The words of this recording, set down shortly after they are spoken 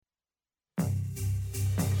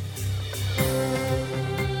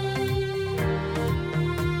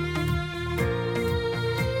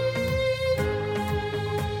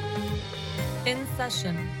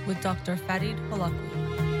Session with Dr. Farid Holakwi.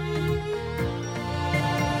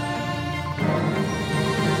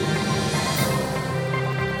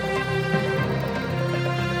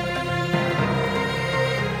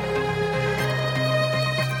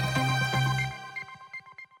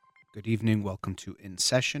 Good evening. Welcome to In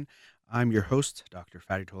Session. I'm your host, Dr.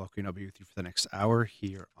 Farid Holakwi, and I'll be with you for the next hour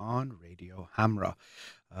here on Radio Hamra.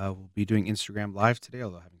 We'll be doing Instagram Live today,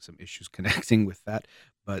 although having some issues connecting with that.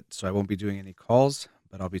 So I won't be doing any calls,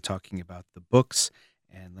 but I'll be talking about the books.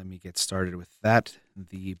 And let me get started with that.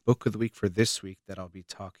 The book of the week for this week that I'll be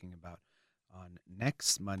talking about on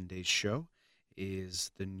next Monday's show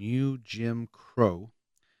is The New Jim Crow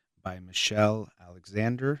by Michelle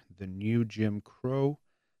Alexander. The New Jim Crow,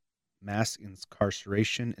 Mass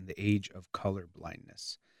Incarceration in the Age of Color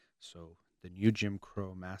Blindness. So, The New Jim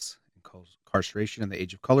Crow, Mass Incarceration in the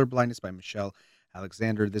Age of Color Blindness by Michelle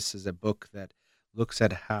Alexander. This is a book that looks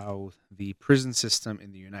at how the prison system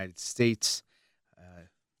in the United States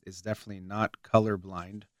is definitely not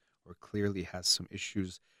colorblind, or clearly has some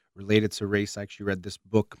issues related to race. I actually read this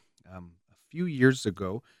book a few years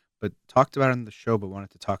ago, but talked about it on the show, but wanted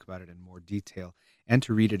to talk about it in more detail and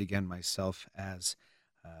to read it again myself, as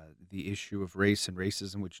the issue of race and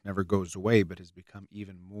racism, which never goes away but has become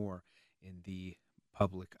even more in the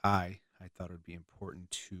public eye. I thought it would be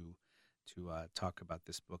important to talk about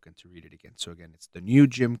this book and to read it again. So again, it's The New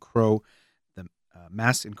Jim Crow, the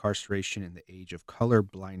Mass Incarceration in the Age of Color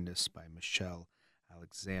Blindness by Michelle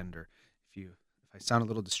Alexander. If I sound a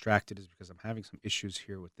little distracted, is because I'm having some issues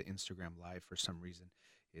here with the Instagram Live for some reason.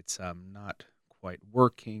 It's not quite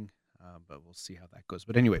working, but we'll see how that goes.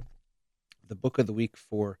 But anyway, the book of the week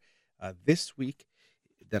for this week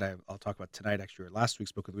that I'll talk about tonight, actually, or last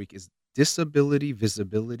week's book of the week, is Disability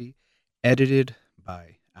Visibility, edited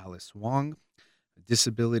by Alice Wong.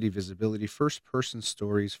 Disability Visibility, First-Person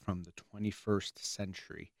Stories from the 21st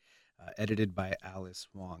Century, edited by Alice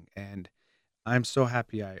Wong. And I'm so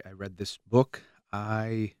happy I read this book.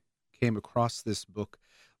 I came across this book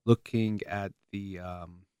looking at the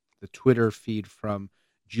Twitter feed from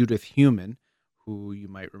Judith Heumann, who you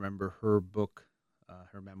might remember her book,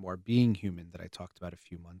 her memoir, Being Human, that I talked about a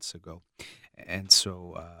few months ago. And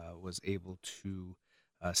so was able to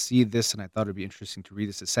see this, and I thought it would be interesting to read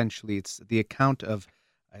this. Essentially, it's the account of,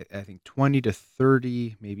 I think, 20 to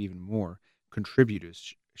 30, maybe even more,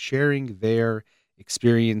 contributors sharing their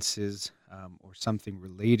experiences or something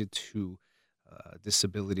related to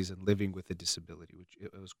disabilities and living with a disability, which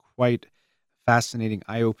it was quite fascinating,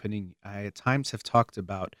 eye-opening. I at times have talked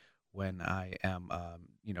about when I am,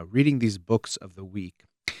 reading these books of the week.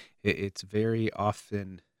 It's very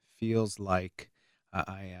often feels like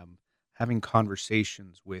I am having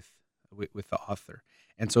conversations with the author.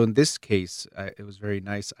 And so in this case, it was very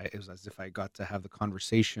nice. It was as if I got to have the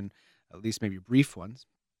conversation, at least maybe brief ones,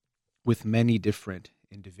 with many different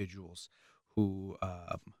individuals who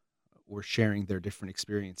were sharing their different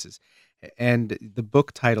experiences. And the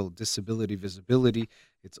book titled Disability Visibility,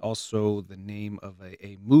 it's also the name of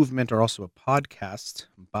a movement, or also a podcast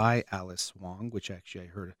by Alice Wong, which actually I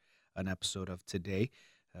heard an episode of today.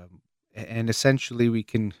 And essentially we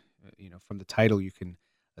can, from the title, you can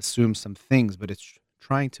assume some things, but it's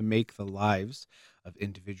trying to make the lives of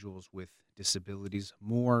individuals with disabilities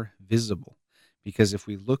more visible. Because if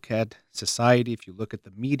we look at society, if you look at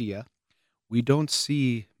the media, we don't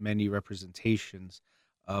see many representations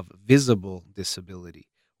of visible disability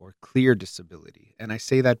or clear disability. And I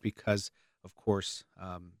say that because, of course,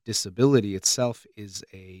 disability itself is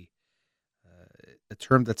a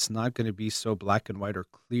term that's not going to be so black and white or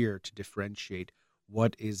clear to differentiate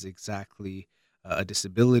what is exactly a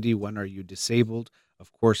disability. When are you disabled?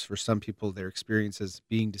 Of course, for some people, their experiences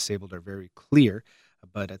being disabled are very clear.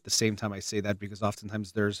 But at the same time, I say that because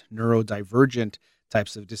oftentimes there's neurodivergent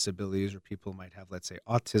types of disabilities, or people might have, let's say,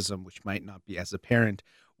 autism, which might not be as apparent,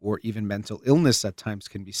 or even mental illness at times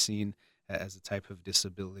can be seen as a type of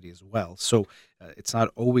disability as well. So it's not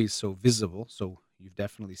always so visible. So you've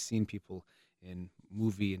definitely seen people in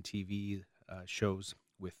movie and TV shows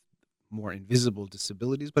with more invisible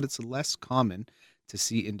disabilities, but it's less common to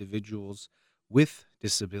see individuals with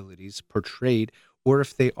disabilities portrayed, or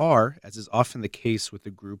if they are, as is often the case with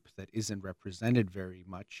a group that isn't represented very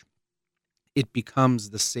much, it becomes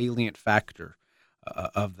the salient factor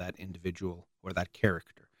of that individual or that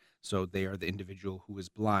character. So they are the individual who is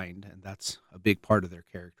blind, and that's a big part of their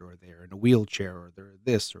character, or they're in a wheelchair, or they're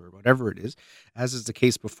this, or whatever it is, as is the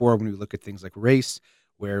case before when we look at things like race,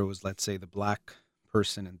 where it was, let's say, the black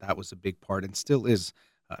person, and that was a big part, and still is,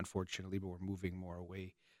 unfortunately, but we're moving more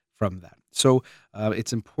away from that. So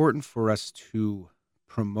it's important for us to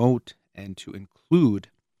promote and to include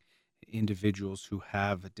individuals who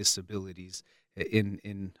have disabilities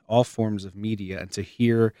in all forms of media, and to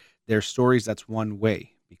hear their stories. That's one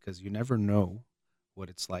way, because you never know what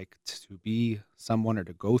it's like to be someone or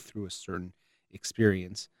to go through a certain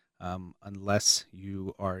experience, unless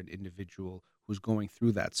you are an individual who's going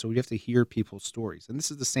through that. So you have to hear people's stories. And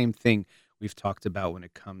this is the same thing we've talked about when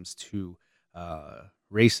it comes to uh,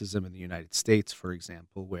 racism in the United States, for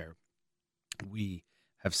example, where we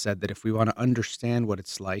have said that if we want to understand what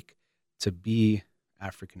it's like to be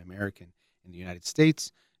African American in the United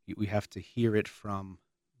States, we have to hear it from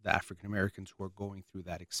the African Americans who are going through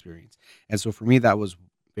that experience. And so for me, that was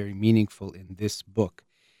very meaningful in this book,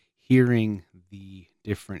 hearing the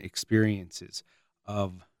different experiences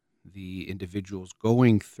of the individuals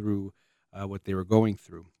going through what they were going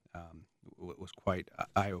through. Was quite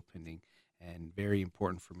eye opening and very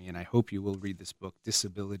important for me. And I hope you will read this book,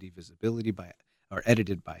 Disability Visibility, by or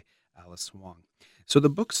edited by Alice Wong. So the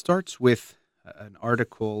book starts with an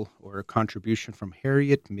article or a contribution from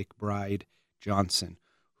Harriet McBride Johnson,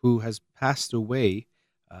 who has passed away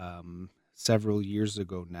several years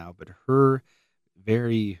ago now, but her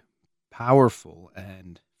very powerful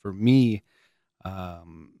and, for me,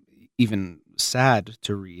 um, even sad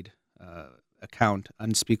to read account,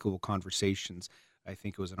 Unspeakable Conversations. I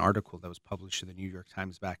think it was an article that was published in the New York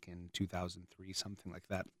Times back in 2003, something like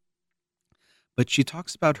that. But she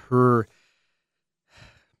talks about her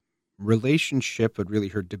relationship, but really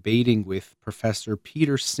her debating with Professor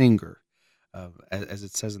Peter Singer, as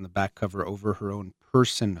it says in the back cover, over her own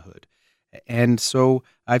personhood. And so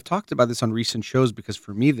I've talked about this on recent shows because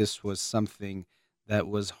for me, this was something that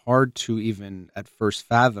was hard to even at first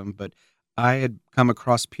fathom. But I had come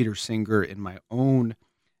across Peter Singer in my own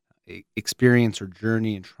experience or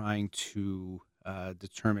journey in trying to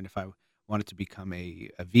determine if I wanted to become a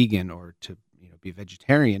vegan or to be a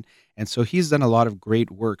vegetarian. And so he's done a lot of great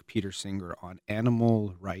work, Peter Singer, on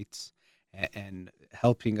animal rights and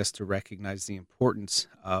helping us to recognize the importance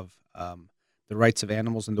of the rights of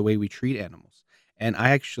animals and the way we treat animals. And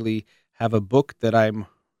I actually have a book that I'm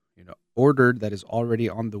ordered that is already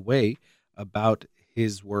on the way about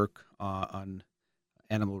his work on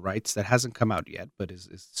animal rights that hasn't come out yet, but is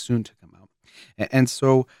soon to come out. And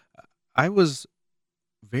so I was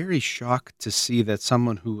very shocked to see that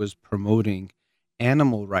someone who was promoting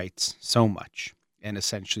animal rights so much and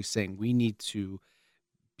essentially saying we need to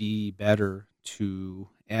be better to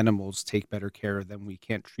animals, take better care of them, we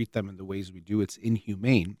can't treat them in the ways we do, it's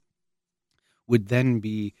inhumane, would then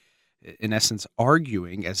be, in essence,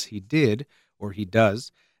 arguing as he did or he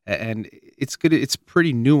does. And it's good, it's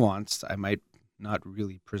pretty nuanced. I might not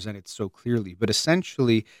really present it so clearly, but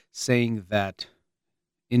essentially saying that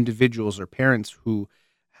individuals or parents who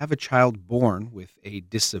have a child born with a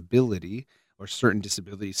disability or certain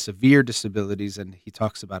disabilities, severe disabilities, and he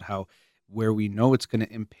talks about how where we know it's going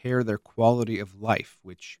to impair their quality of life,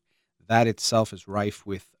 which that itself is rife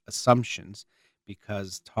with assumptions,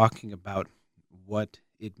 because talking about what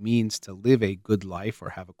it means to live a good life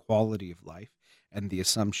or have a quality of life, and the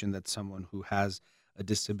assumption that someone who has a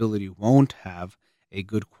disability won't have a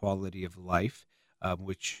good quality of life,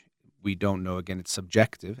 which we don't know. Again, it's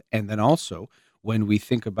subjective. And then also, when we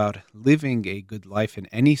think about living a good life in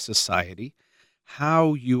any society,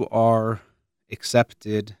 how you are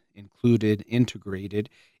accepted, included, integrated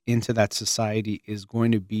into that society is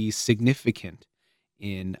going to be significant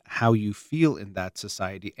in how you feel in that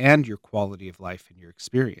society and your quality of life and your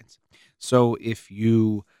experience. So if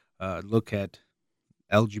you look at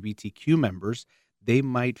LGBTQ members,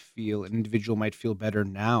 an individual might feel better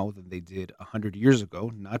now than they did 100 years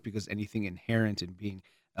ago, not because anything inherent in being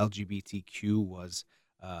LGBTQ was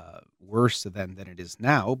worse than it is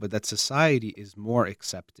now, but that society is more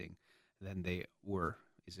accepting than they were,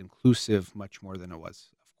 is inclusive much more than it was.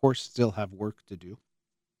 Of course, still have work to do,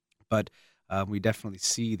 but we definitely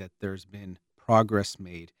see that there's been progress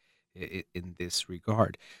made in this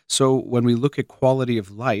regard. So when we look at quality of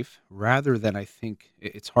life, rather than, I think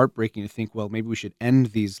it's heartbreaking to think, well, maybe we should end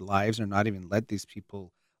these lives or not even let these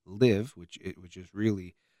people live, which is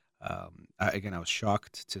really, again, I was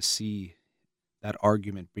shocked to see that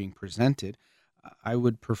argument being presented. I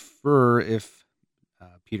would prefer if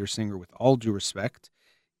Peter Singer, with all due respect,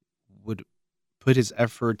 would put his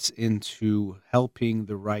efforts into helping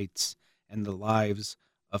the rights and the lives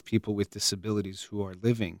of people with disabilities who are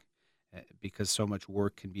living, because so much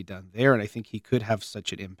work can be done there. And I think he could have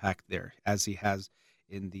such an impact there as he has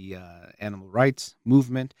in the animal rights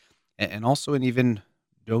movement, and also in even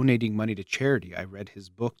donating money to charity. I read his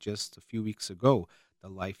book just a few weeks ago, The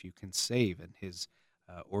Life You Can Save, and his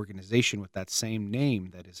organization with that same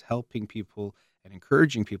name that is helping people and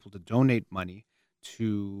encouraging people to donate money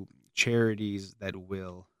to charities that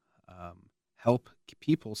will help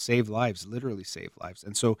people save lives, literally save lives.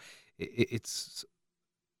 And so it's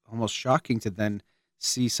almost shocking to then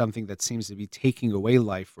see something that seems to be taking away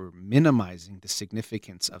life or minimizing the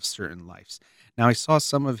significance of certain lives. Now, I saw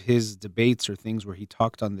some of his debates or things where he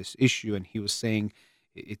talked on this issue, and he was saying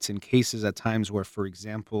it's in cases at times where, for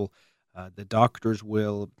example, the doctors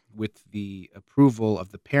will, with the approval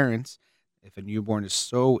of the parents, if a newborn is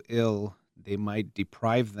so ill, they might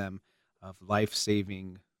deprive them of life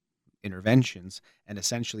saving interventions and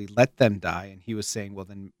essentially let them die. And he was saying, well,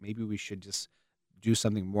 then maybe we should just do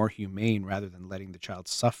something more humane rather than letting the child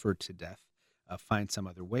suffer to death, find some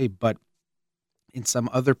other way. But in some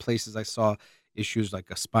other places, I saw issues like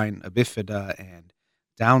a spina bifida and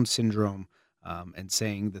Down syndrome, and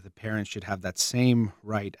saying that the parents should have that same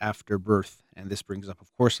right after birth. And this brings up,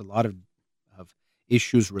 of course, a lot of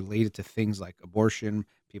issues related to things like abortion,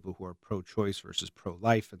 people who are pro-choice versus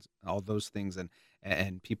pro-life, and all those things.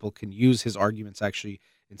 And people can use his arguments actually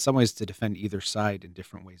in some ways to defend either side in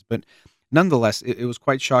different ways. But nonetheless, it was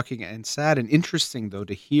quite shocking and sad and interesting, though,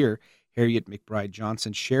 to hear Harriet McBride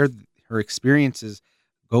Johnson share her experiences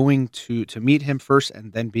going to meet him first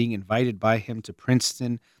and then being invited by him to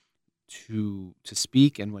Princeton to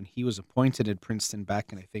speak. And when he was appointed at Princeton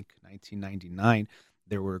back in, I think, 1999,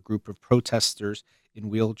 there were a group of protesters in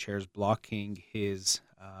wheelchairs blocking his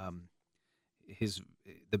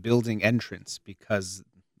the building entrance because,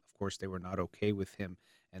 of course, they were not okay with him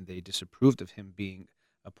and they disapproved of him being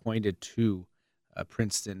appointed to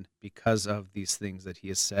Princeton because of these things that he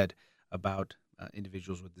has said about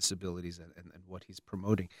individuals with disabilities and what he's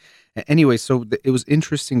promoting. Anyway, so it was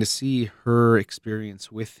interesting to see her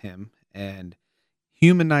experience with him and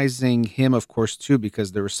humanizing him, of course, too,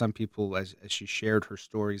 because there were some people, as she shared her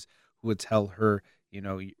stories, who would tell her,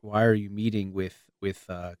 why are you meeting with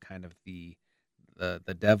kind of the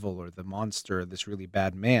devil or the monster, this really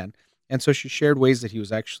bad man? And so she shared ways that he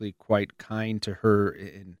was actually quite kind to her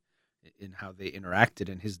in how they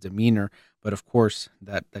interacted and his demeanor. But of course,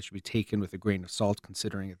 that should be taken with a grain of salt,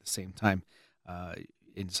 considering at the same time, uh,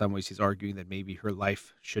 in some ways, he's arguing that maybe her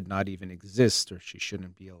life should not even exist or she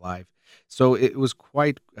shouldn't be alive. So it was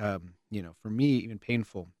quite, for me, even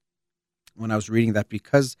painful when I was reading that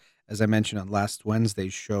because, as I mentioned on last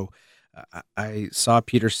Wednesday's show, I saw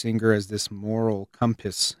Peter Singer as this moral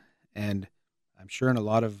compass, and I'm sure in a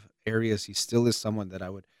lot of areas he still is someone that I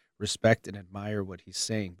would respect and admire what he's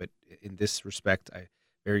saying. But in this respect, I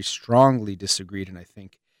very strongly disagreed, and I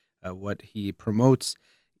think what he promotes,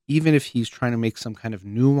 even if he's trying to make some kind of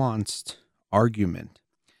nuanced argument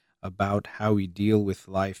about how we deal with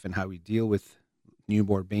life and how we deal with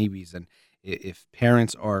newborn babies, and if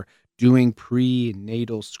parents are doing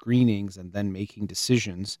prenatal screenings and then making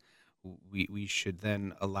decisions, we should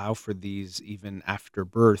then allow for these even after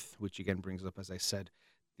birth, which again brings up, as I said,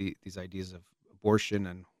 these ideas of abortion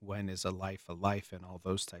and when is a life, and all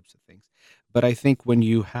those types of things. But I think when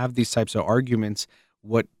you have these types of arguments,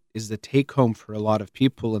 what is the take home for a lot of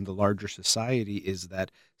people in the larger society is that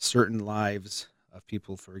certain lives of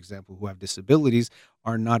people, for example, who have disabilities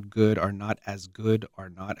are not as good, are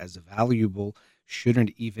not as valuable,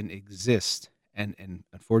 shouldn't even exist. And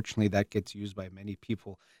unfortunately, that gets used by many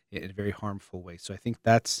people in a very harmful way. So I think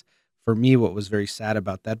that's, for me, what was very sad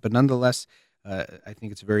about that. But nonetheless, I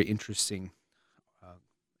think it's a very interesting uh,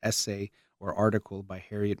 essay or article by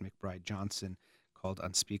Harriet McBride Johnson called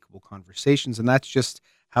Unspeakable Conversations. And that's just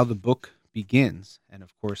how the book begins. And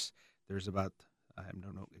of course, there's about, I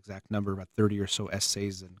don't know exact number, about 30 or so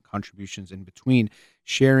essays and contributions in between,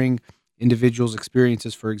 sharing individuals'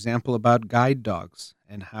 experiences, for example, about guide dogs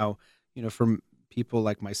and how, from people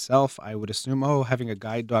like myself, I would assume, oh, having a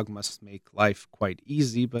guide dog must make life quite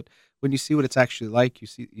easy. But when you see what it's actually like,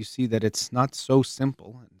 you see that it's not so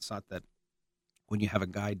simple. It's not that when you have a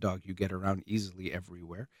guide dog, you get around easily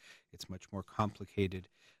everywhere. It's much more complicated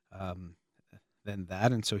um, than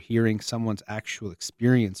that. And so hearing someone's actual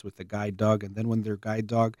experience with the guide dog, and then when their guide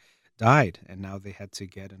dog died, and now they had to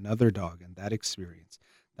get another dog, and that experience,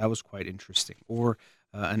 that was quite interesting. Or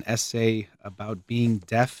an essay about being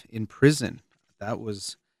deaf in prison. That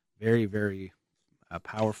was very, very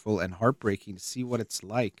powerful and heartbreaking to see what it's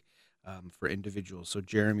like for individuals. So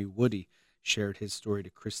Jeremy Woody shared his story to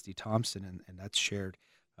Christy Thompson, and that's shared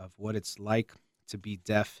of what it's like to be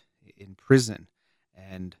deaf in prison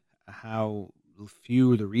and how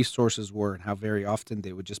few the resources were and how very often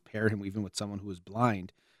they would just pair him even with someone who was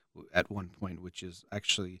blind at one point, which is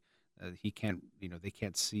actually he can't, they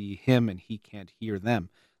can't see him and he can't hear them.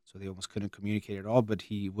 So they almost couldn't communicate at all, but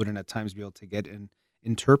he wouldn't at times be able to get an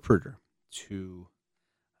interpreter to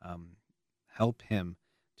um, help him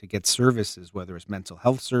get services, whether it's mental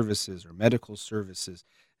health services or medical services.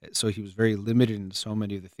 So he was very limited in so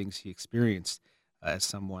many of the things he experienced as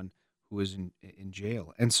someone who was in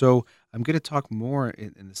jail. And so I'm going to talk more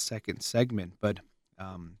in the second segment, but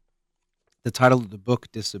um, the title of the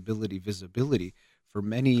book, Disability Visibility, for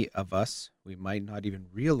many of us, we might not even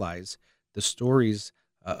realize the stories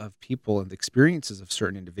of people and the experiences of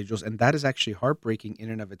certain individuals. And that is actually heartbreaking in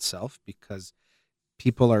and of itself, because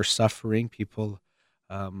people are suffering, people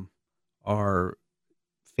um, are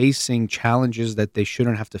facing challenges that they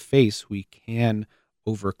shouldn't have to face. We can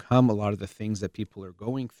overcome a lot of the things that people are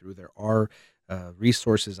going through. There are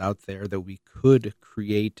resources out there that we could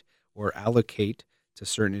create or allocate to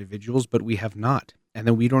certain individuals, but we have not. And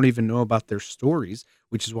then we don't even know about their stories,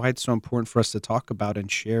 which is why it's so important for us to talk about and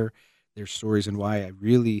share their stories, and why I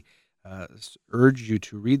really urge you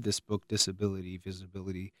to read this book, Disability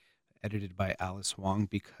Visibility, edited by Alice Wong,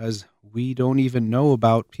 because we don't even know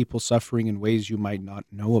about people suffering in ways you might not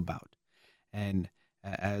know about. And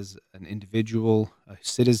as an individual, a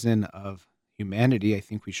citizen of humanity, I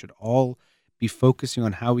think we should all be focusing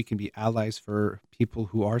on how we can be allies for people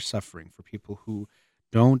who are suffering, for people who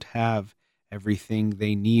don't have everything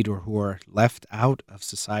they need, or who are left out of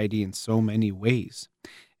society in so many ways.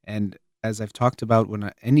 And as I've talked about,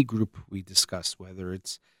 when any group we discuss, whether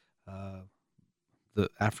it's uh, the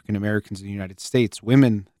African Americans in the United States,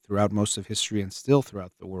 women throughout most of history and still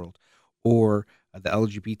throughout the world, or the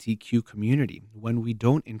LGBTQ community, when we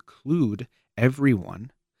don't include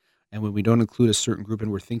everyone, and when we don't include a certain group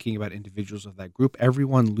and we're thinking about individuals of that group,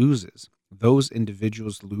 everyone loses. Those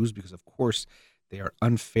individuals lose because, of course, they are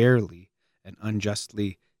unfairly and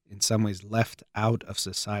unjustly, in some ways, left out of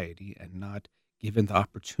society and not given the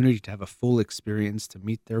opportunity to have a full experience, to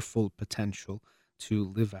meet their full potential, to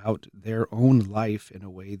live out their own life in a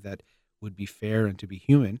way that would be fair and to be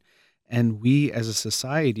human. And we as a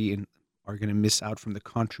society are going to miss out from the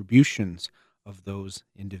contributions of those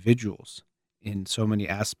individuals in so many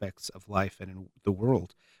aspects of life and in the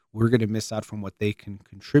world. We're going to miss out from what they can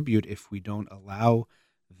contribute if we don't allow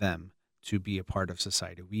them to be a part of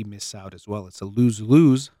society. We miss out as well. It's a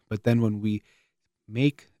lose-lose, but then when we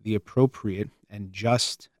make the appropriate and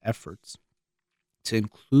just efforts to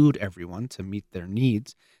include everyone to meet their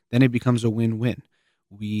needs, then it becomes a win-win.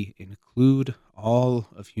 We include all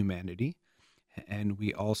of humanity, and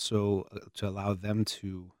we also to allow them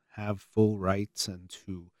to have full rights and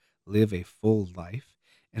to live a full life.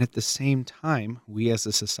 And at the same time, we as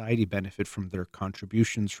a society benefit from their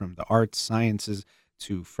contributions, from the arts, sciences,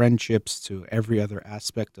 to friendships, to every other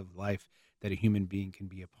aspect of life that a human being can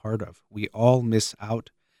be a part of. We all miss out,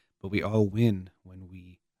 but we all win when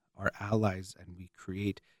we are allies and we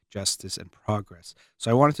create justice and progress. So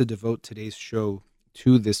I wanted to devote today's show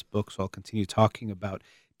to this book. So I'll continue talking about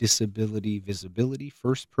Disability Visibility,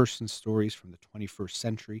 First Person Stories from the 21st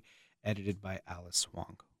Century, edited by Alice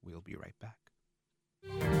Wong. We'll be right back.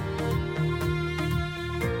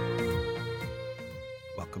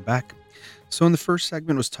 Welcome back. So in the first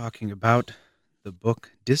segment was talking about the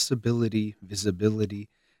book Disability Visibility,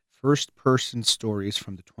 First Person Stories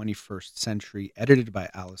from the 21st Century, edited by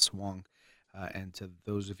Alice Wong. And to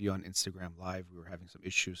those of you on Instagram Live, we were having some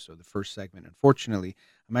issues. So the first segment, unfortunately,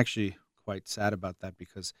 I'm actually quite sad about that,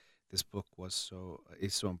 because this book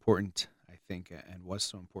is so important, I think, and was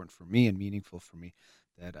so important for me and meaningful for me,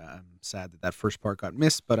 that I'm sad that first part got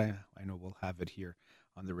missed. But I know we'll have it here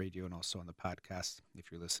on the radio and also on the podcast.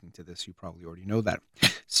 If you're listening to this, you probably already know that.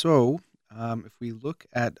 So if we look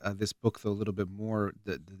at this book, though, a little bit more,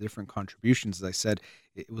 the different contributions, as I said,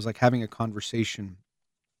 it was like having a conversation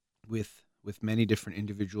with many different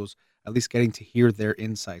individuals, at least getting to hear their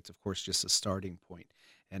insights, of course, just a starting point.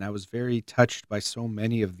 And I was very touched by so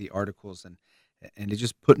many of the articles, and it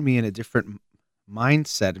just put me in a different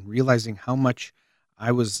mindset, and realizing how much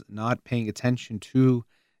I was not paying attention to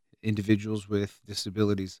individuals with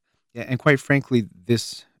disabilities. Yeah, and quite frankly,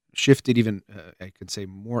 this shifted even, I could say,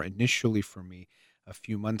 more initially for me a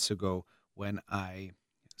few months ago, when I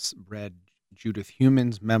read Judith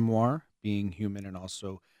Heumann's memoir, Being Human, and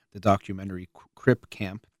also the documentary Crip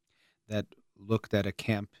Camp, that looked at a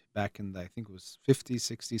camp back in I think it was 50s,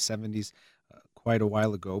 60s, 70s, quite a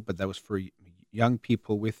while ago, but that was for young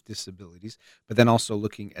people with disabilities, but then also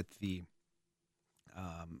looking at the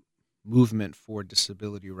movement for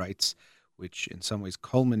disability rights, which in some ways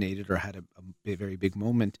culminated or had a very big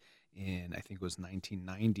moment in, I think it was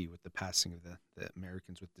 1990, with the passing of the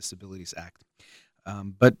Americans with Disabilities Act.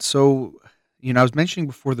 But so, I was mentioning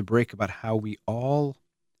before the break about how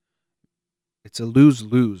it's a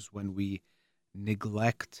lose-lose when we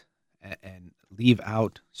neglect and leave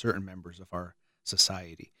out certain members of our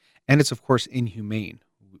society. And it's, of course, inhumane.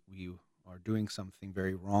 we are doing something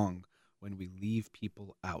very wrong when we leave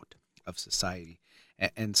people out of society.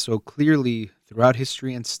 And so clearly, throughout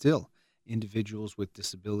history and still, individuals with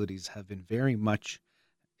disabilities have been very much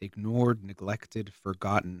ignored, neglected,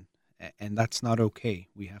 forgotten. And that's not okay.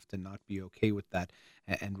 We have to not be okay with that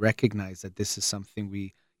and recognize that this is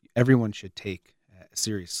something everyone should take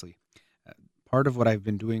seriously. Uh, Part of what I've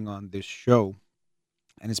been doing on this show,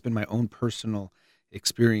 and it's been my own personal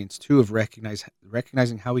experience too, of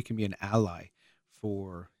recognizing how we can be an ally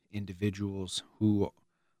for individuals who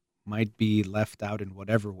might be left out in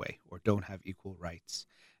whatever way or don't have equal rights.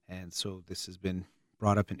 And so this has been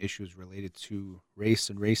brought up in issues related to race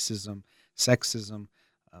and racism, sexism,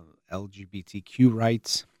 uh, LGBTQ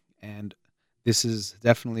rights. And this is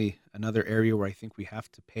definitely another area where I think we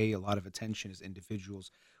have to pay a lot of attention as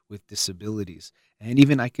individuals with disabilities. And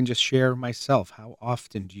even I can just share myself. How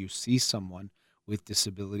often do you see someone with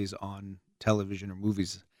disabilities on television or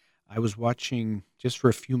movies? I was watching just for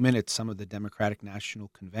a few minutes some of the Democratic National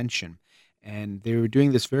Convention, and they were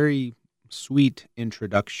doing this very sweet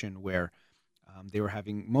introduction where they were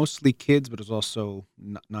having mostly kids, but it was also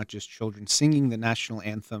not just children singing the national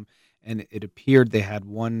anthem. And it appeared they had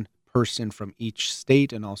one person from each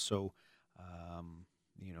state, and also,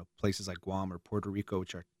 places like Guam or Puerto Rico,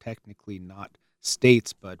 which are technically not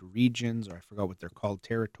states but regions, or I forgot what they're called,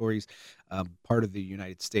 territories, part of the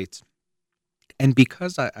United States. And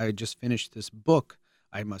because I just finished this book,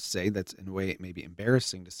 I must say that's in a way it may be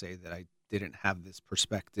embarrassing to say that I didn't have this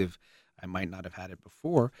perspective. I might not have had it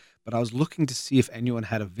before, but I was looking to see if anyone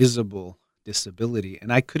had a visible disability,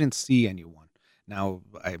 and I couldn't see anyone. Now,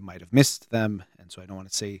 I might have missed them, and so I don't want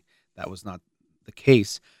to say that was not the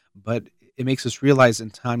case, but it makes us realize in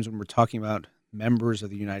times when we're talking about members of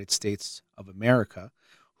the United States of America,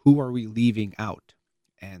 who are we leaving out?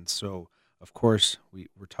 And so, of course,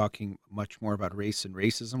 we're talking much more about race and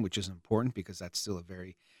racism, which is important because that's still a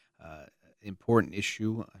very uh, important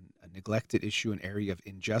issue, a neglected issue, an area of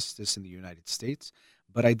injustice in the United States.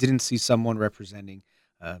 But I didn't see someone representing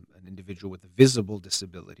an individual with a visible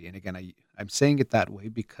disability. And again, I'm saying it that way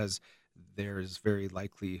because there is very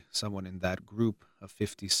likely someone in that group of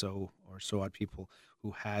 50 so or so odd people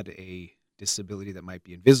who had a disability that might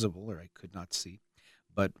be invisible or I could not see.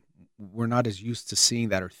 But we're not as used to seeing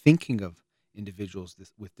that or thinking of individuals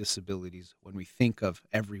with disabilities when we think of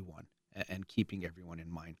everyone and keeping everyone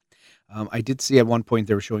in mind. I did see at one point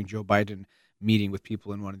they were showing Joe Biden meeting with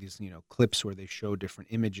people in one of these, clips where they show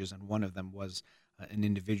different images, and one of them was an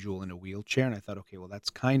individual in a wheelchair, and I thought, okay, well,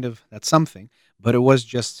 that's something, but it was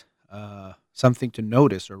just something to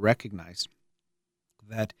notice or recognize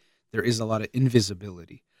that there is a lot of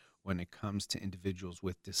invisibility when it comes to individuals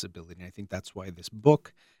with disability. And I think that's why this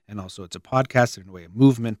book, and also it's a podcast and in a way a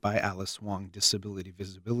movement by Alice Wong, Disability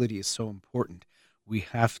Visibility, is so important. We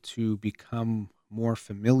have to become more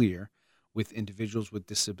familiar with individuals with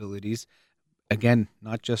disabilities. Again,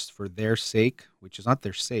 not just for their sake, which is not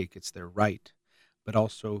their sake, it's their right, but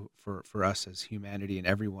also for us as humanity and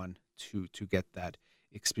everyone to get that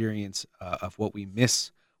experience of what we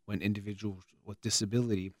miss when individuals with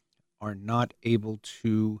disability are not able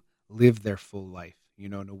to live their full life.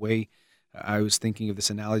 In a way, I was thinking of this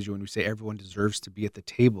analogy when we say everyone deserves to be at the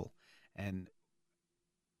table. And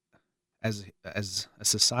as a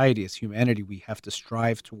society, as humanity, we have to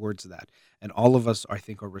strive towards that. And all of us, I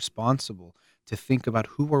think, are responsible to think about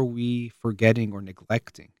who are we forgetting or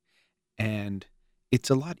neglecting. And it's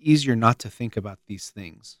a lot easier not to think about these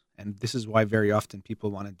things. And this is why very often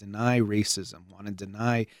people want to deny racism, want to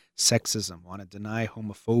deny sexism, want to deny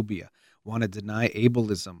homophobia, want to deny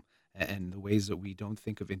ableism, and the ways that we don't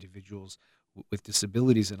think of individuals with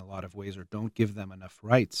disabilities in a lot of ways or don't give them enough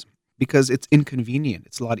rights because it's inconvenient.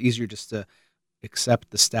 It's a lot easier just to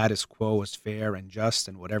accept the status quo as fair and just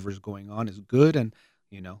and whatever's going on is good. And,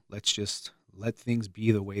 let's just let things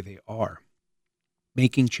be the way they are.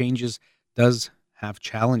 Making changes does have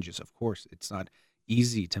challenges, of course. It's not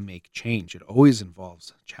easy to make change. It always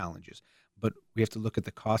involves challenges. But we have to look at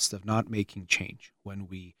the cost of not making change when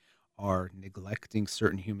we are neglecting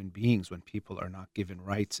certain human beings, when people are not given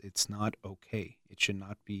rights. It's not okay. It should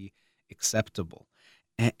not be acceptable.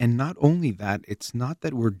 And not only that, it's not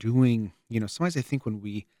that we're doing, sometimes I think when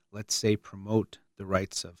we, let's say, promote the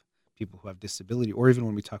rights of people who have disability, or even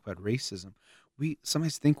when we talk about racism, we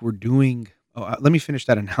sometimes think we're doing. Oh, let me finish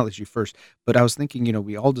that analogy first. But I was thinking,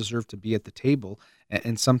 we all deserve to be at the table,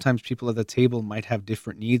 and sometimes people at the table might have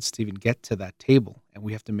different needs to even get to that table, and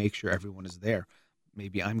we have to make sure everyone is there.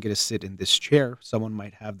 Maybe I'm going to sit in this chair. Someone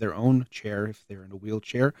might have their own chair if they're in a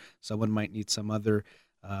wheelchair. Someone might need some other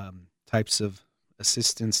types of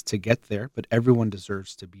assistance to get there, but everyone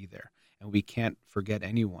deserves to be there. and we can't forget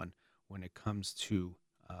anyone when it comes to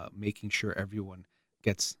making sure everyone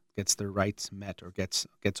gets their rights met, or gets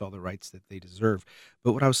all the rights that they deserve.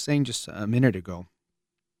 But what I was saying just a minute ago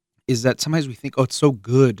is that sometimes we think, oh, it's so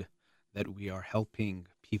good that we are helping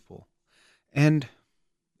people, and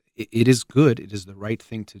it is good. It is the right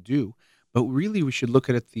thing to do. But really, we should look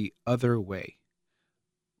at it the other way,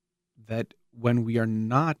 that when we are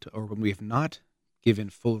not, or when we have not given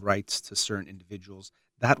full rights to certain individuals,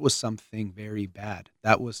 that was something very bad.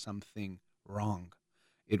 That was something wrong.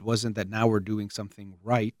 It wasn't that now we're doing something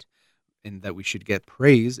right and that we should get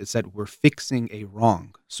praise. It's that we're fixing a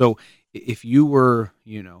wrong. So if you were,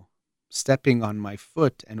 stepping on my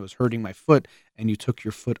foot and it was hurting my foot, and you took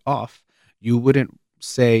your foot off, you wouldn't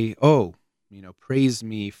say, oh, praise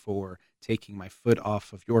me for taking my foot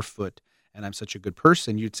off of your foot, and I'm such a good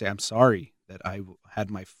person. You'd say, I'm sorry that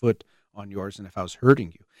had my foot on yours and if I was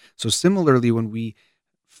hurting you. So similarly, when we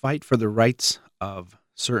fight for the rights of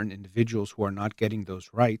certain individuals who are not getting those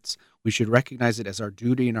rights, we should recognize it as our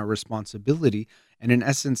duty and our responsibility, and in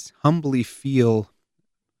essence, humbly feel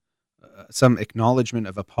some acknowledgement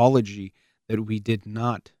of apology that we did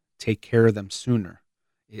not take care of them sooner.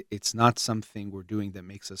 It's not something we're doing that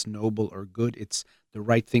makes us noble or good. It's the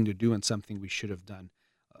right thing to do and something we should have done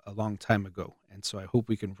a long time ago. And so I hope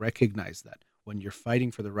we can recognize that when you're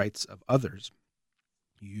fighting for the rights of others,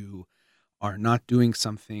 you are not doing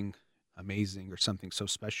something amazing or something so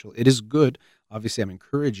special. It is good. Obviously, I'm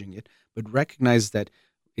encouraging it, but recognize that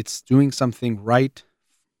it's doing something right,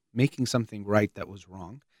 making something right that was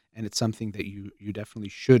wrong, and it's something that you definitely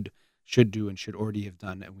should do and should already have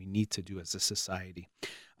done, and we need to do as a society.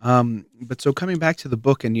 But so coming back to the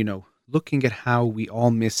book, and looking at how we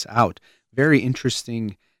all miss out. Very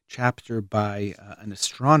interesting chapter by an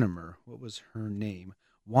astronomer. What was her name?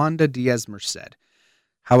 Wanda Diaz Merced.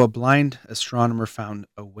 How a blind astronomer found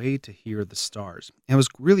a way to hear the stars. And it was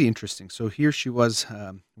really interesting. So here she was.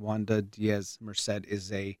 Wanda Diaz Merced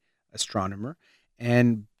is a astronomer,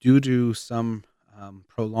 and due to some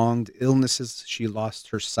prolonged illnesses, she lost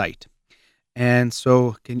her sight. And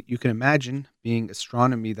so you can imagine, being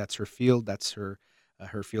astronomy, that's her field, that's her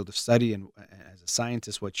field of study, and as a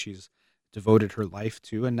scientist, what she's devoted her life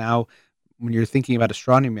to. And now, when you're thinking about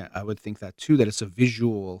astronomy, I would think that too, that it's a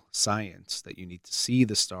visual science, that you need to see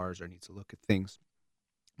the stars or need to look at things.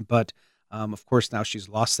 But of course, now she's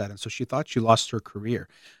lost that, and so she thought she lost her career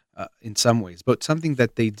in some ways. But something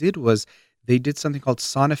that they did was they did something called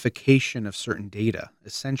sonification of certain data,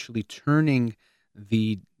 essentially turning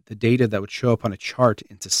the data that would show up on a chart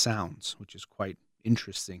into sounds, which is quite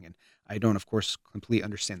interesting. And I don't, of course, completely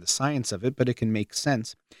understand the science of it, but it can make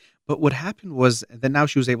sense. But what happened was that now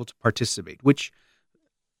she was able to participate, which,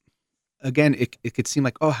 again, it could seem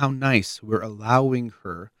like, oh, how nice. We're allowing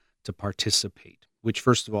her to participate, which,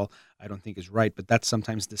 first of all, I don't think is right. But that's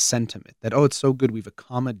sometimes the sentiment that, oh, it's so good we've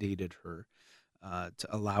accommodated her to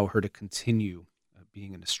allow her to continue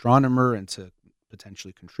being an astronomer and to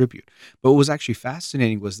potentially contribute. But what was actually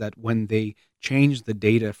fascinating was that when they changed the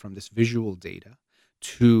data from this visual data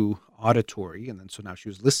to auditory, and then so now she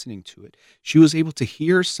was listening to it, she was able to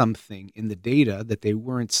hear something in the data that they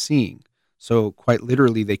weren't seeing. So quite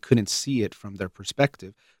literally, they couldn't see it from their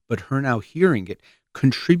perspective, but her now hearing it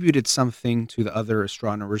contributed something to the other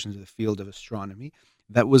astronomers into the field of astronomy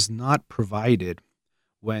that was not provided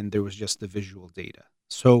when there was just the visual data.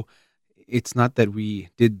 So it's not that we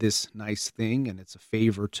did this nice thing and it's a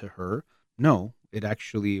favor to her. No, it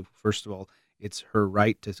actually, first of all, it's her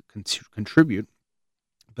right to contribute,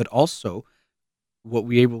 but also what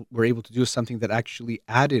were able to do is something that actually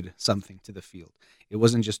added something to the field. It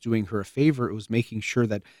wasn't just doing her a favor, it was making sure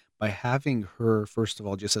that by having her, first of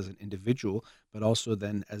all, just as an individual, but also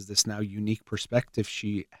then as this now unique perspective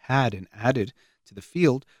she had and added to the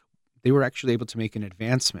field, they were actually able to make an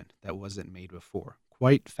advancement that wasn't made before.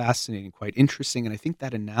 Quite fascinating, quite interesting. And I think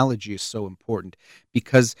that analogy is so important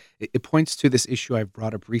because it points to this issue I've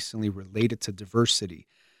brought up recently related to diversity,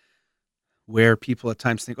 where people at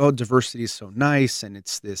times think, oh, diversity is so nice, and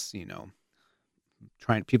it's this,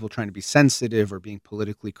 people trying to be sensitive or being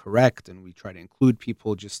politically correct, and we try to include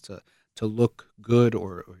people just to look good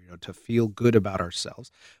or to feel good about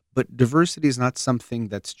ourselves. But diversity is not something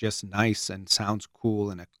that's just nice and sounds cool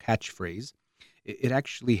and a catchphrase. It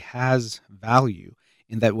actually has value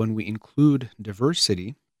in that when we include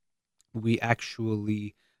diversity, we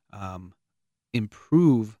actually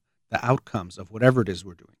improve the outcomes of whatever it is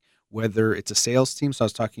we're doing. Whether it's a sales team, so I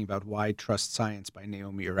was talking about Why Trust Science by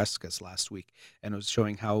Naomi Oreskes last week, and it was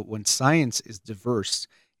showing how when science is diverse,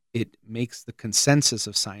 it makes the consensus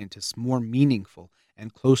of scientists more meaningful,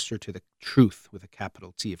 and closer to the truth with a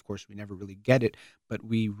capital T. Of course, we never really get it, but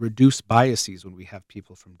we reduce biases when we have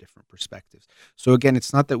people from different perspectives. So again,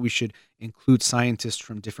 it's not that we should include scientists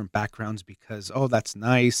from different backgrounds because, oh, that's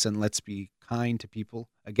nice and let's be kind to people.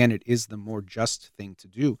 Again, it is the more just thing to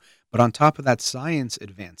do. But on top of that, science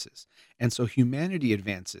advances. And so humanity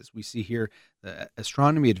advances. We see here the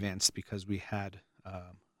astronomy advanced because we had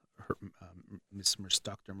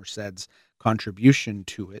Dr. Merced's contribution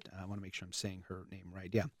to it. I want to make sure I'm saying her name right.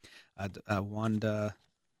 Yeah, Wanda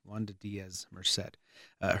Diaz Merced.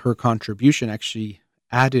 Her contribution actually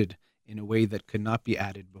added in a way that could not be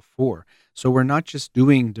added before. So we're not just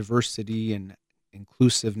doing diversity and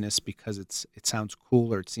inclusiveness because it sounds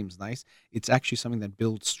cool or it seems nice. It's actually something that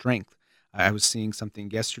builds strength. I was seeing something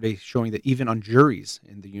yesterday showing that even on juries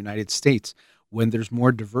in the United States, when there's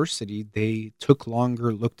more diversity, they took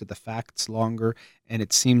longer, looked at the facts longer, and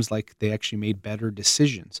it seems like they actually made better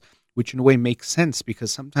decisions, which in a way makes sense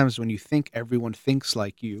because sometimes when you think everyone thinks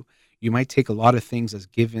like you might take a lot of things as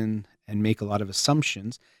given and make a lot of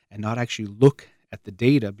assumptions and not actually look at the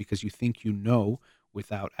data because you think you know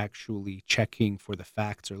without actually checking for the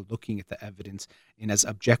facts or looking at the evidence in as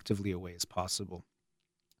objectively a way as possible.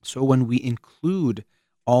 So when we include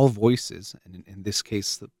all voices, and in this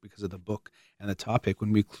case, because of the book and the topic,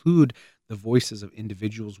 when we include the voices of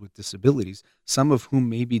individuals with disabilities, some of whom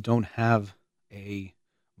maybe don't have a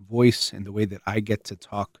voice in the way that I get to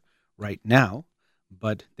talk right now,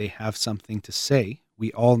 but they have something to say,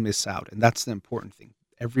 we all miss out. And that's the important thing.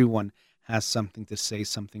 Everyone has something to say,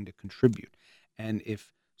 something to contribute. And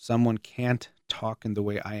if someone can't talk in the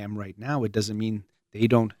way I am right now, it doesn't mean they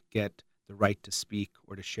don't get the right to speak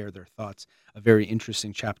or to share their thoughts. A very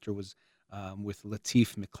interesting chapter was with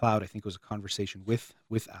Lateef McLeod. I think it was a conversation with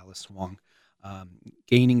Alice Wong,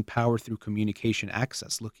 gaining power through communication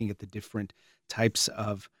access, looking at the different types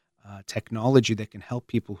of technology that can help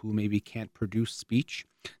people who maybe can't produce speech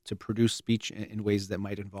to produce speech in ways that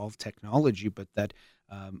might involve technology, but that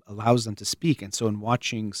allows them to speak. And so in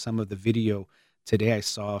watching some of the video today I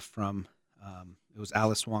saw from it was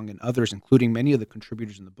Alice Wong and others, including many of the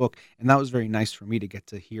contributors in the book. And that was very nice for me to get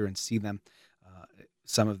to hear and see them,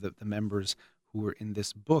 some of the members who were in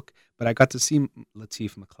this book. But I got to see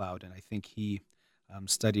Lateef McLeod, and I think he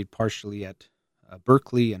studied partially at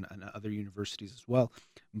Berkeley and other universities as well.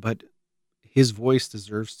 But his voice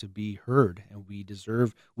deserves to be heard, and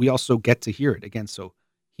we also get to hear it again. So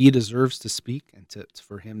he deserves to speak and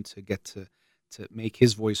for him to get to make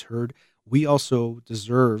his voice heard. We also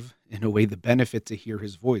deserve, in a way, the benefit to hear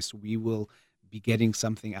his voice. We will be getting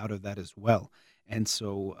something out of that as well. And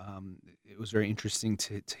so it was very interesting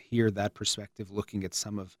to hear that perspective, looking at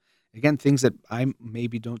some of, again, things that I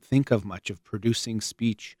maybe don't think of much of producing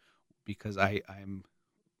speech because I'm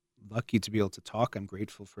lucky to be able to talk. I'm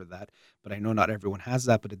grateful for that. But I know not everyone has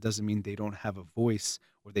that, but it doesn't mean they don't have a voice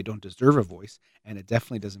or they don't deserve a voice. And it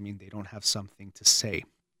definitely doesn't mean they don't have something to say.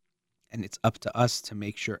 And it's up to us to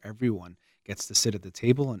make sure everyone gets to sit at the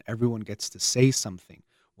table and everyone gets to say something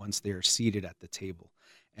once they're seated at the table.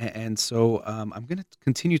 And so I'm going to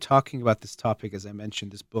continue talking about this topic. As I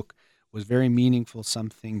mentioned, this book was very meaningful,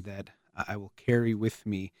 something that I will carry with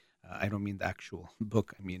me. I don't mean the actual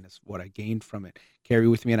book. I mean, it's what I gained from it. Carry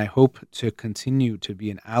with me. And I hope to continue to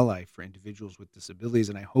be an ally for individuals with disabilities.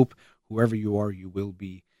 And I hope whoever you are, you will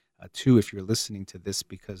be too, if you're listening to this,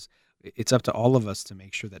 because it's up to all of us to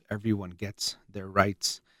make sure that everyone gets their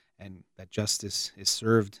rights and that justice is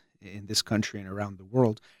served in this country and around the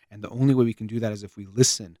world. And the only way we can do that is if we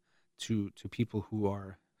listen to people who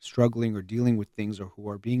are struggling or dealing with things or who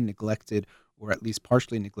are being neglected or at least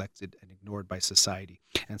partially neglected and ignored by society.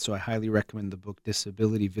 And so I highly recommend the book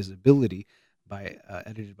Disability Visibility,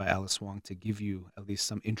 edited by Alice Wong, to give you at least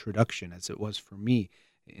some introduction, as it was for me,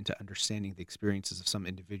 into understanding the experiences of some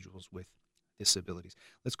individuals with disabilities.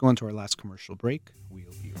 Let's go into our last commercial break. We'll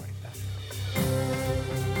be right back.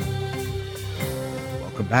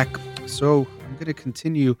 Welcome back. So I'm going to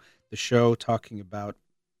continue the show talking about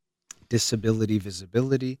Disability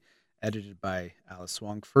Visibility, edited by Alice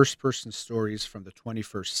Wong, first-person stories from the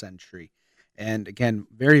 21st century. And again,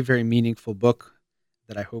 very, very meaningful book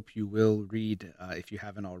that I hope you will read if you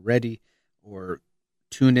haven't already, or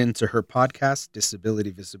tune into her podcast,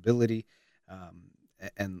 Disability Visibility.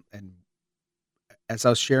 And as I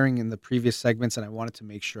was sharing in the previous segments, and I wanted to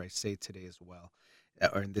make sure I say today as well,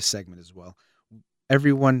 or in this segment as well,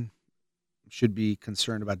 everyone should be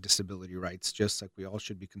concerned about disability rights, just like we all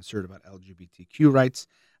should be concerned about LGBTQ rights,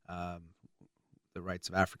 the rights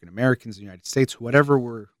of African Americans in the United States,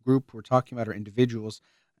 whatever group we're talking about, or individuals.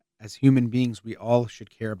 As human beings, we all should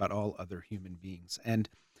care about all other human beings. And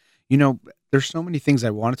You know, there's so many things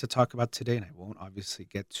I wanted to talk about today, and I won't obviously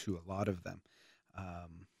get to a lot of them.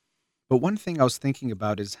 Um, but one thing I was thinking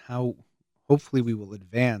about is how hopefully we will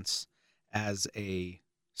advance as a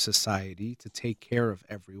society to take care of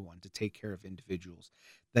everyone, to take care of individuals.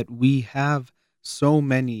 That we have so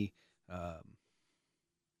many um,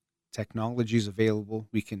 technologies available.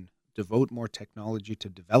 We can devote more technology to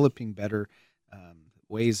developing better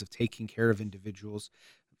ways of taking care of individuals.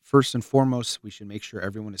 First and foremost, we should make sure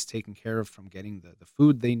everyone is taken care of, from getting the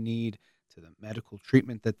food they need to the medical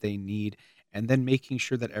treatment that they need, and then making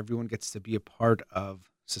sure that everyone gets to be a part of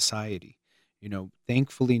society.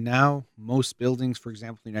 Thankfully now, most buildings, for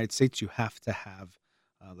example, in the United States, you have to have,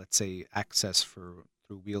 let's say, access for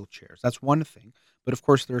through wheelchairs. That's one thing. But of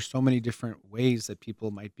course, there are so many different ways that people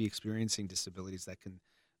might be experiencing disabilities that can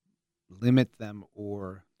limit them,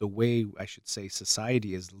 or the way I should say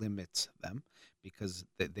society is limits them, because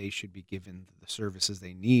they should be given the services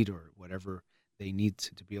they need, or whatever they need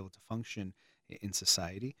to be able to function in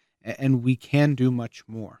society. And we can do much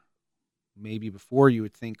more. Maybe before you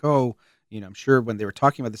would think, oh, I'm sure when they were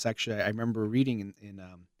talking about this, actually, I remember reading in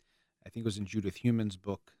I think it was in Judith Human's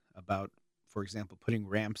book about, for example, putting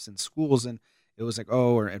ramps in schools, and it was like,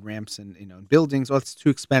 oh, or and ramps in buildings. Well, it's too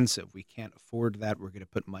expensive. We can't afford that. We're going to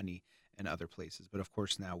put money in other places. But of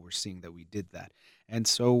course, now we're seeing that we did that, and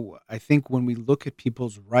so I think when we look at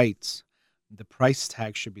people's rights, the price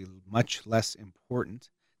tag should be much less important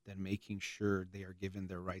than making sure they are given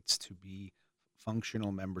their rights to be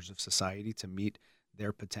functional members of society, to meet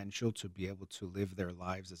their potential, to be able to live their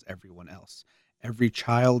lives as everyone else. Every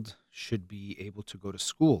child should be able to go to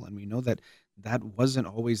school, and we know that that wasn't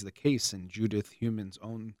always the case. In Judith Human's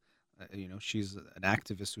own, she's an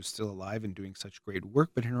activist who's still alive and doing such great work,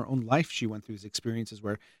 but in her own life, she went through these experiences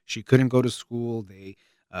where she couldn't go to school.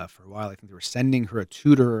 For a while, I think they were sending her a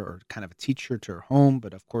tutor or kind of a teacher to her home,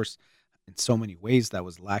 but of course, in so many ways, that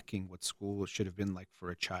was lacking what school should have been like for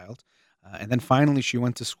a child. And then finally, she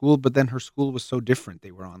went to school, but then her school was so different.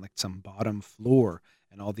 They were on like some bottom floor,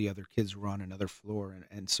 and all the other kids were on another floor.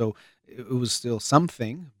 And so it was still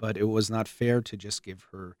something, but it was not fair to just give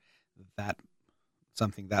her that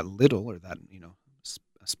something that little, or that,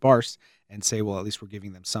 sparse, and say, well, at least we're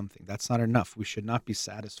giving them something. That's not enough. We should not be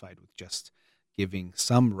satisfied with just giving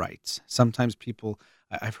some rights. Sometimes people,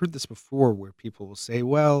 I've heard this before, where people will say,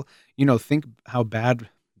 well, think how bad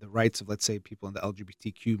the rights of, let's say, people in the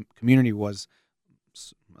LGBTQ community was,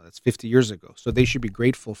 well, that's 50 years ago. So they should be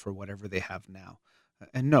grateful for whatever they have now.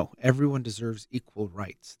 And no, everyone deserves equal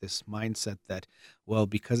rights. This mindset that, well,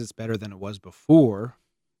 because it's better than it was before,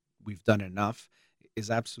 we've done enough, is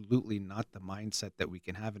absolutely not the mindset that we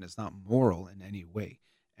can have, and it's not moral in any way.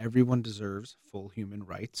 Everyone deserves full human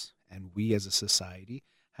rights, and we as a society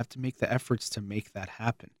have to make the efforts to make that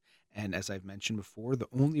happen. And as I've mentioned before, the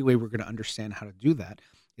only way we're going to understand how to do that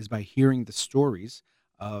is by hearing the stories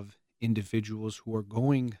of individuals who are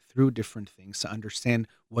going through different things, to understand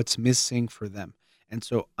what's missing for them. And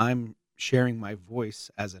so I'm sharing my voice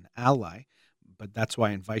as an ally, but that's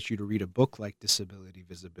why I invite you to read a book like Disability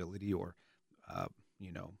Visibility, or uh,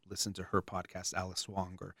 listen to her podcast, Alice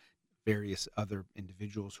Wong, or various other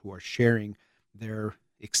individuals who are sharing their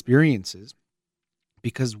experiences,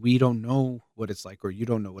 because we don't know what it's like, or you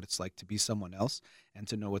don't know what it's like to be someone else, and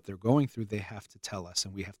to know what they're going through. They have to tell us,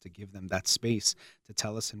 and we have to give them that space to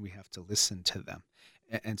tell us, and we have to listen to them.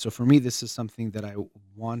 And so for me, this is something that I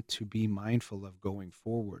want to be mindful of going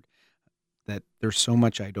forward, that there's so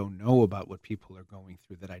much I don't know about what people are going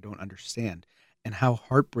through, that I don't understand, and how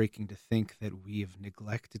heartbreaking to think that we have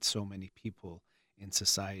neglected so many people in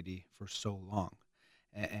society for so long.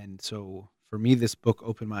 And so for me, this book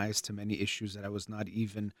opened my eyes to many issues that I was not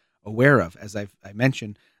even aware of. As I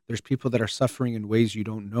mentioned, there's people that are suffering in ways you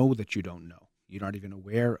don't know that you don't know. You're not even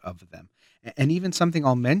aware of them. And even something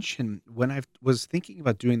I'll mention, when I was thinking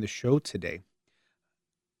about doing the show today,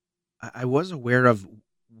 I was aware of,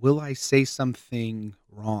 will I say something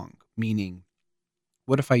wrong? Meaning,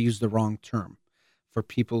 what if I use the wrong term for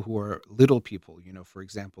people who are little people? For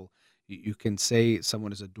example, you can say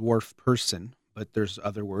someone is a dwarf person, but there's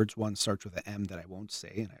other words. One starts with an M that I won't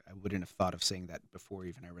say, and I wouldn't have thought of saying that before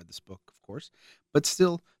even I read this book, of course. But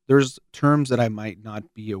still, there's terms that I might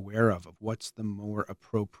not be aware of what's the more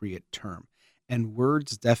appropriate term. And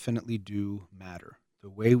words definitely do matter. The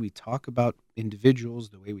way we talk about individuals,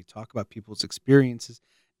 the way we talk about people's experiences,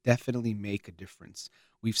 definitely make a difference.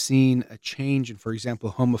 We've seen a change in, for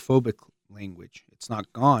example, homophobic language. It's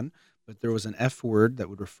not gone, but there was an F word that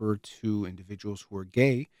would refer to individuals who are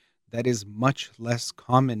gay that is much less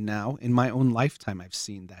common now. In my own lifetime, I've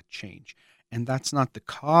seen that change. And that's not the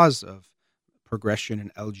cause of progression in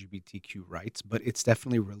LGBTQ rights, but it's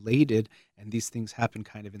definitely related, and these things happen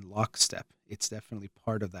kind of in lockstep. It's definitely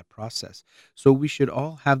part of that process. So we should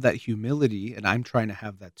all have that humility, and I'm trying to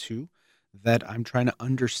have that too, that I'm trying to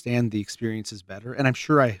understand the experiences better. And I'm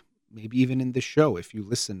sure maybe even in this show, if you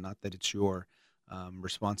listen, not that it's your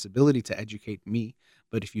responsibility to educate me,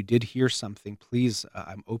 but if you did hear something, please,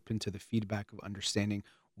 I'm open to the feedback of understanding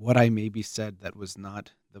what I maybe said that was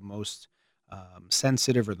not the most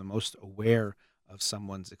sensitive or the most aware of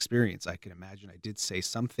someone's experience. I can imagine I did say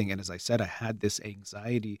something. And as I said, I had this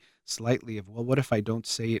anxiety slightly of, well, what if I don't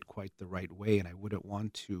say it quite the right way? And I wouldn't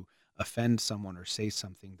want to offend someone or say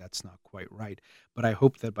something that's not quite right. But I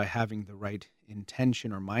hope that by having the right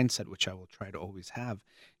intention or mindset, which I will try to always have,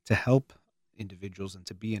 to help individuals and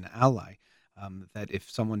to be an ally, that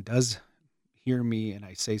if someone does hear me and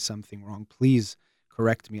I say something wrong, please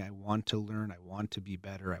correct me. I want to learn. I want to be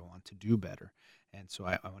better. I want to do better. And so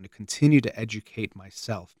I want to continue to educate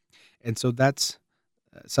myself. And so that's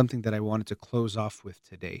something that I wanted to close off with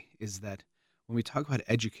today is that when we talk about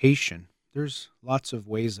education, there's lots of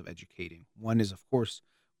ways of educating. One is, of course,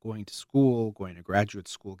 going to school, going to graduate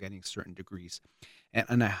school, getting certain degrees.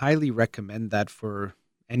 And I highly recommend that for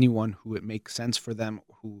anyone who it makes sense for them,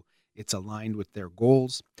 who it's aligned with their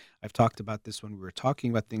goals. I've talked about this when we were talking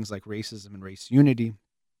about things like racism and race unity,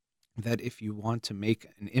 that if you want to make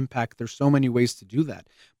an impact, there's so many ways to do that.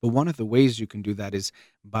 But one of the ways you can do that is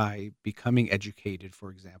by becoming educated, for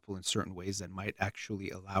example, in certain ways that might actually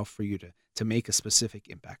allow for you to make a specific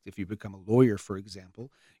impact. If you become a lawyer, for example,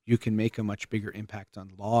 you can make a much bigger impact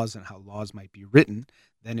on laws and how laws might be written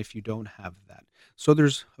than if you don't have that. So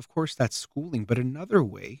there's, of course, that schooling, but another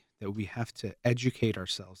way that we have to educate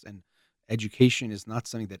ourselves, and education is not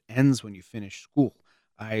something that ends when you finish school.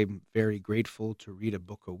 I'm very grateful to read a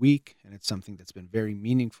book a week, and it's something that's been very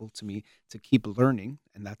meaningful to me to keep learning.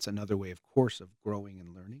 And that's another way, of course, of growing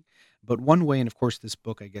and learning. But one way, and of course, this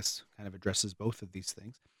book, I guess, kind of addresses both of these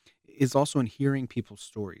things, is also in hearing people's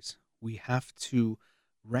stories. We have to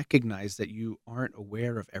recognize that you aren't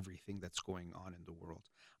aware of everything that's going on in the world.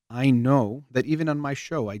 I know that even on my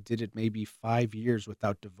show, I did it maybe 5 years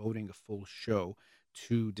without devoting a full show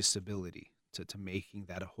to disability, to making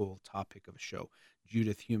that a whole topic of a show.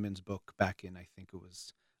 Judith Human's book back in, I think it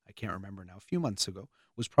was, I can't remember now, a few months ago,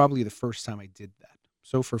 was probably the first time I did that.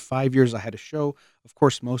 So for 5 years, I had a show, of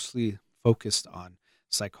course, mostly focused on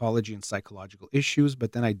psychology and psychological issues,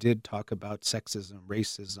 but then I did talk about sexism,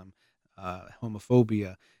 racism,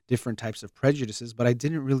 homophobia, different types of prejudices, but I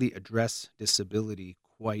didn't really address disability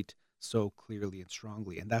quite so clearly and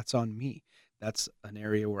strongly. And that's on me. That's an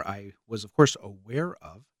area where I was, of course, aware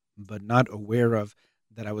of, but not aware of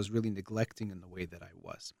that I was really neglecting in the way that I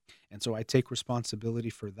was. And so I take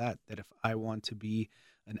responsibility for that, that if I want to be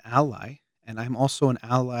an ally, and I'm also an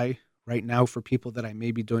ally right now for people that I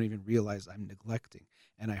maybe don't even realize I'm neglecting.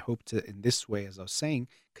 And I hope to, in this way, as I was saying,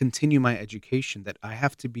 continue my education, that I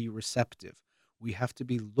have to be receptive. We have to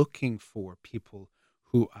be looking for people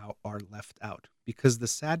who are left out. Because the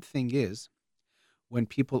sad thing is, when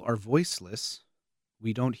people are voiceless,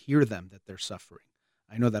 we don't hear them that they're suffering.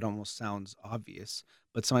 I know that almost sounds obvious,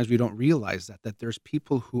 but sometimes we don't realize that there's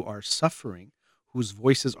people who are suffering whose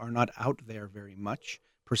voices are not out there very much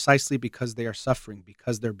precisely because they are suffering,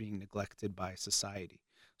 because they're being neglected by society.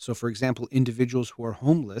 So, for example, individuals who are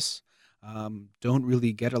homeless don't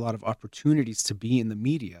really get a lot of opportunities to be in the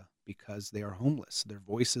media because they are homeless. Their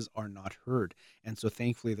voices are not heard. And so,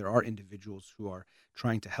 thankfully, there are individuals who are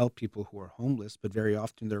trying to help people who are homeless, but very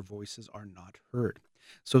often their voices are not heard.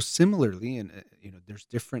 So similarly, and there's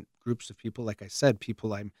different groups of people. Like I said,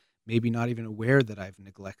 people I'm maybe not even aware that I've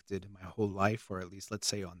neglected my whole life, or at least let's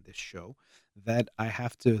say on this show, that I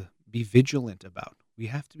have to be vigilant about. We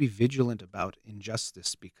have to be vigilant about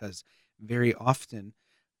injustice because very often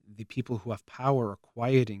the people who have power are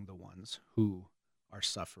quieting the ones who are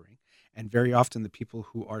suffering, and very often the people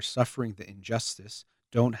who are suffering the injustice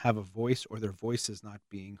don't have a voice, or their voice is not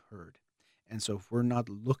being heard. And so if we're not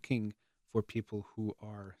looking for people who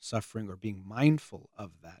are suffering or being mindful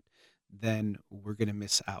of that, then we're going to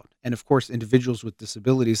miss out. And of course, individuals with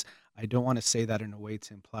disabilities, I don't want to say that in a way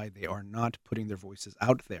to imply they are not putting their voices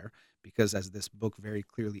out there, because as this book very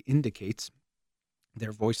clearly indicates,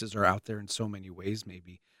 their voices are out there in so many ways.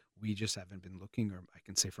 Maybe we just haven't been looking, or I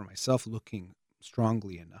can say for myself, looking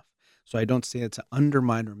strongly enough. So I don't say it to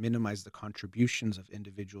undermine or minimize the contributions of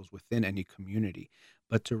individuals within any community,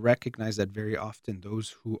 but to recognize that very often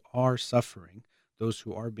those who are suffering, those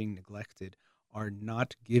who are being neglected, are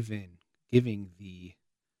not giving the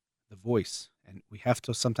voice, and we have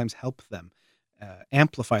to sometimes help them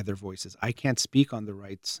amplify their voices. I can't speak on the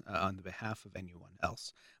rights on the behalf of anyone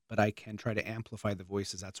else, but I can try to amplify the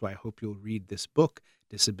voices. That's why I hope you'll read this book,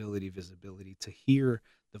 Disability Visibility, to hear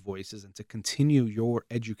the voices and to continue your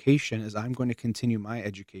education as I'm going to continue my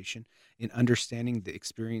education in understanding the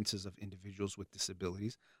experiences of individuals with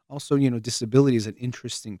disabilities. Also, disability is an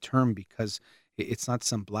interesting term because it's not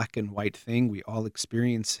some black and white thing. We all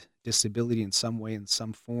experience disability in some way, in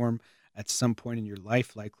some form, at some point in your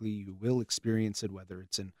life. Likely you will experience it, whether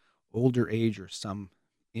it's an older age or some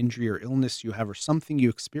injury or illness you have or something you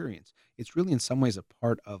experience. It's really in some ways a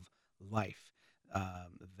part of life,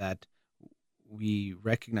 that we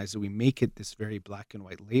recognize that we make it this very black and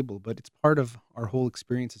white label, but it's part of our whole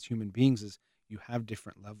experience as human beings is you have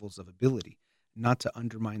different levels of ability, not to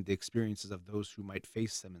undermine the experiences of those who might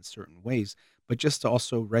face them in certain ways, but just to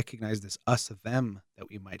also recognize this us them that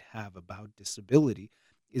we might have about disability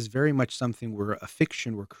is very much something we're a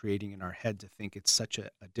fiction we're creating in our head to think it's such a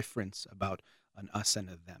difference about an us and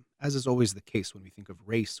a them. As is always the case when we think of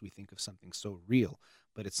race, we think of something so real,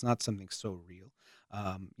 but it's not something so real.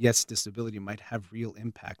 Yes, disability might have real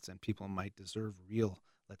impacts and people might deserve real,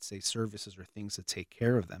 let's say, services or things to take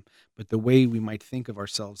care of them. But the way we might think of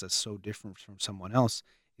ourselves as so different from someone else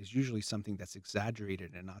is usually something that's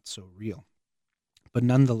exaggerated and not so real. But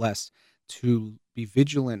nonetheless, to be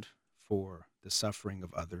vigilant for the suffering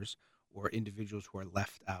of others or individuals who are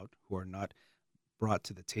left out, who are not brought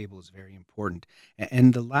to the table is very important.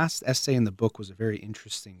 And the last essay in the book was a very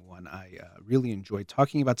interesting one. I really enjoyed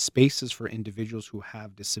talking about spaces for individuals who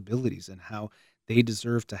have disabilities and how they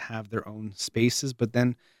deserve to have their own spaces, but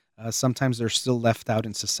then sometimes they're still left out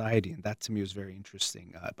in society. And that to me was very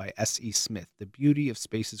interesting, by S.E. Smith, The Beauty of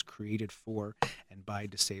Spaces Created for and by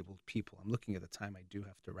Disabled People. I'm looking at the time. I do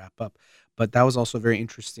have to wrap up. But that was also a very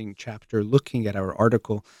interesting chapter looking at our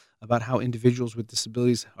article about how individuals with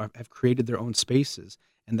disabilities have created their own spaces.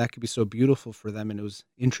 And that could be so beautiful for them. And it was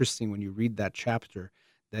interesting when you read that chapter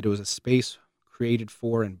that it was a space created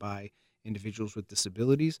for and by individuals with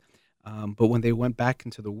disabilities. But when they went back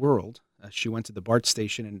into the world, she went to the BART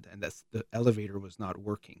station and the elevator was not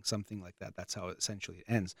working, something like that. That's how essentially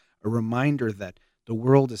it ends. A reminder that the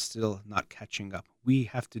world is still not catching up. We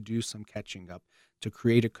have to do some catching up to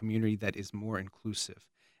create a community that is more inclusive.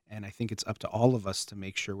 And I think it's up to all of us to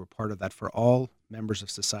make sure we're part of that for all members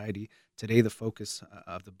of society. Today, the focus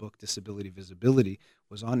of the book, Disability Visibility,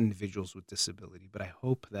 was on individuals with disability. But I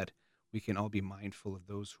hope that we can all be mindful of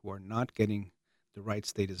those who are not getting the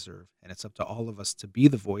rights they deserve. And it's up to all of us to be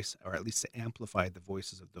the voice, or at least to amplify the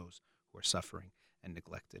voices of those who are suffering and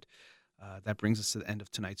neglected. That brings us to the end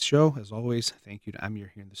of tonight's show. As always, thank you to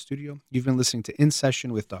Amir here in the studio. You've been listening to In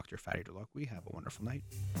Session with Dr. Fadi Dolakwi. Have a wonderful night.